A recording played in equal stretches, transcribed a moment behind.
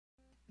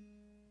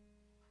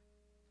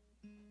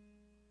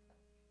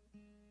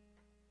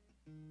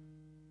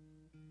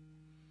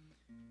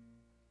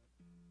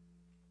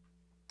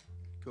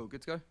Cool,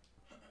 good to go?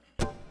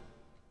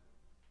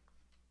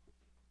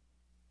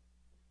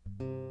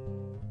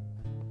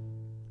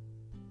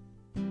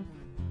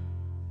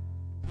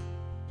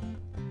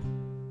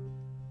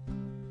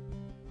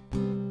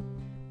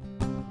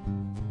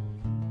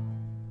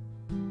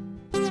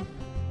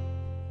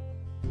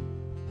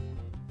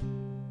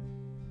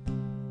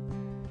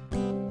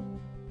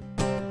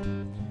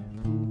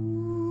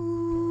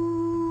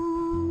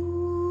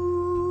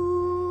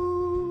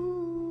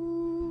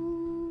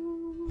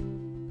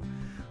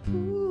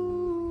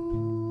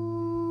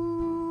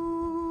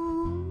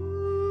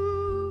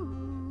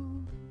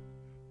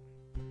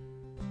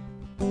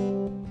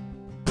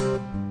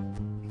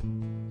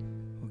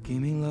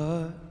 Give me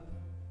love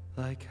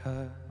like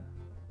her.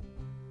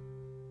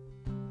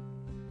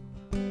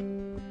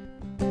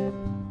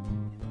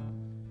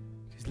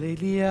 'Cause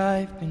lately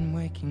I've been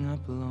waking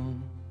up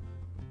alone.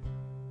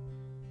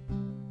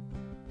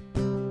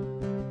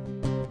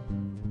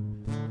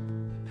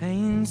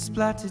 Pain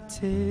splattered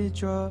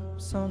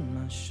teardrops on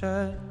my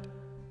shirt.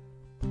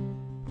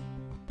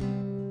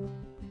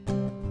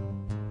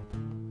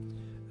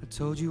 I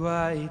told you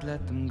I'd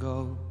let them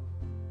go.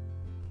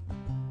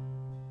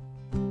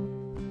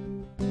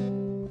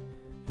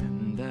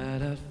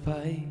 I'd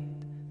fight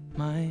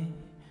my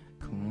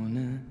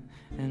corner,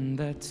 and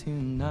that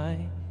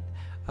tonight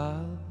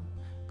I'll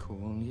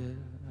call you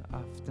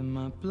after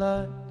my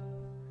blood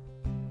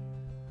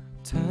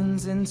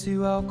turns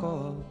into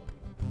alcohol.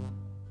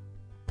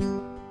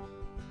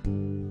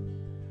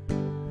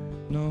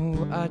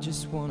 No, I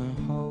just wanna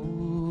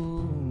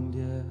hold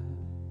you.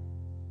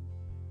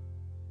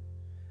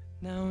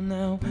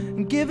 Now,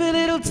 give a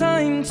little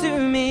time to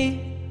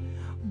me.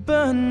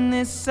 Burn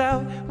this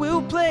out,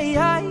 we'll play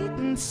hide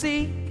and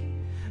seek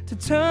to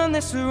turn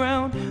this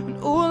around. And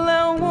all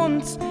I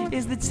want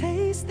is the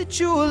taste that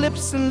your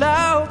lips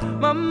allow.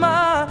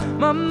 Mama,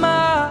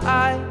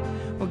 I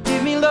will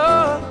give me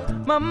love.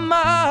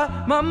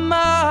 Mama,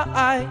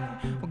 I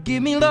will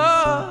give me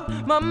love.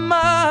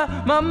 Mama,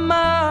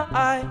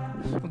 I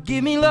will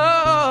give me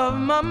love.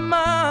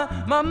 Mama,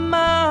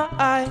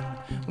 I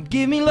will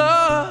give me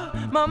love.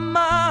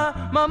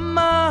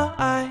 Mama,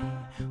 I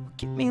will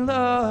give me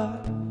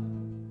love.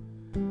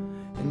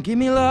 And give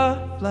me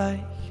love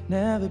like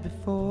never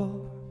before.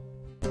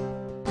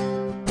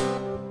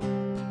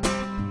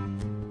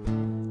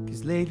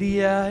 'Cause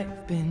lately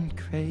I've been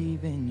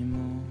craving you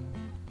more.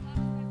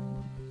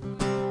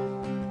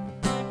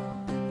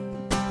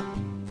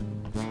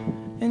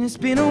 And it's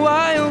been a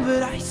while,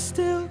 but I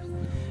still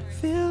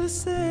feel the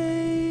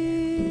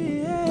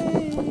same.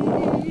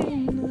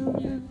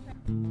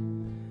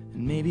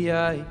 And maybe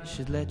I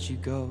should let you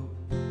go.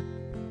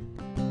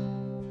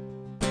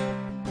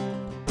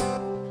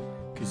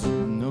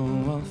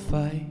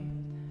 Fight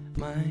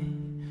my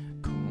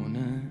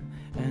corner,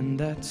 and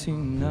that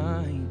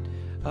tonight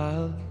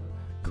I'll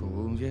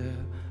call you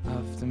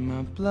after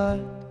my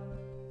blood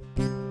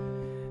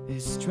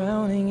is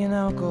drowning in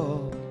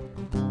alcohol.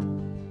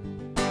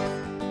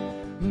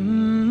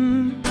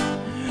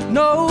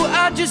 No,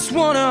 I just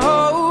wanna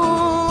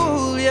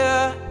hold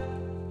ya.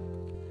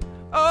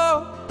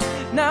 Oh,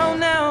 now,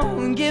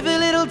 and give a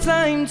little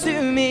time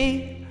to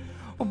me.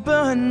 We'll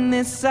burn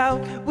this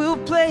out, we'll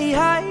play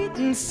hide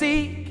and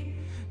seek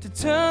to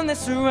turn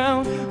this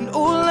around. And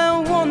all I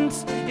want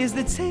is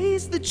the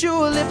taste that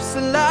your lips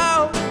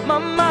allow.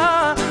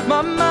 Mama,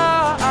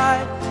 I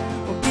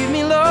will give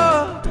me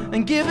love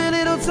and give a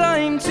little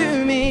time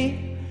to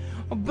me.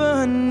 I'll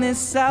burn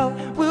this out,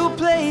 we'll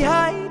play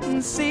hide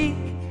and seek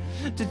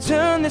to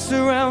turn this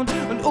around.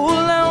 And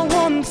all I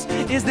want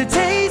is the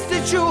taste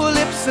that your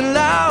lips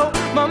allow.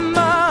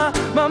 Mama,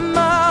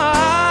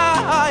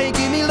 I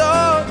give me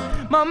love.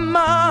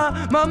 Mama,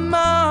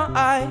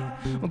 I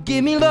will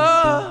give me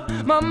love.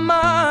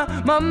 Mama,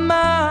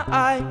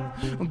 I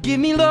will give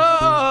me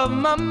love.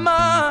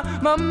 Mama,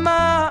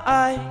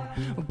 I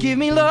will give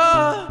me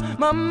love.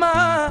 Mama,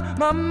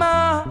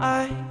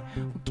 I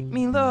will give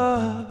me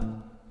love.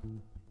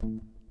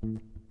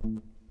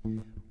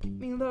 Give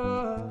me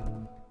love.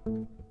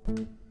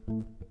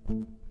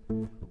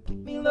 Give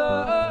me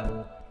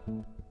love.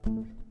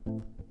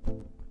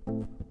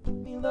 Give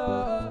me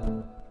love.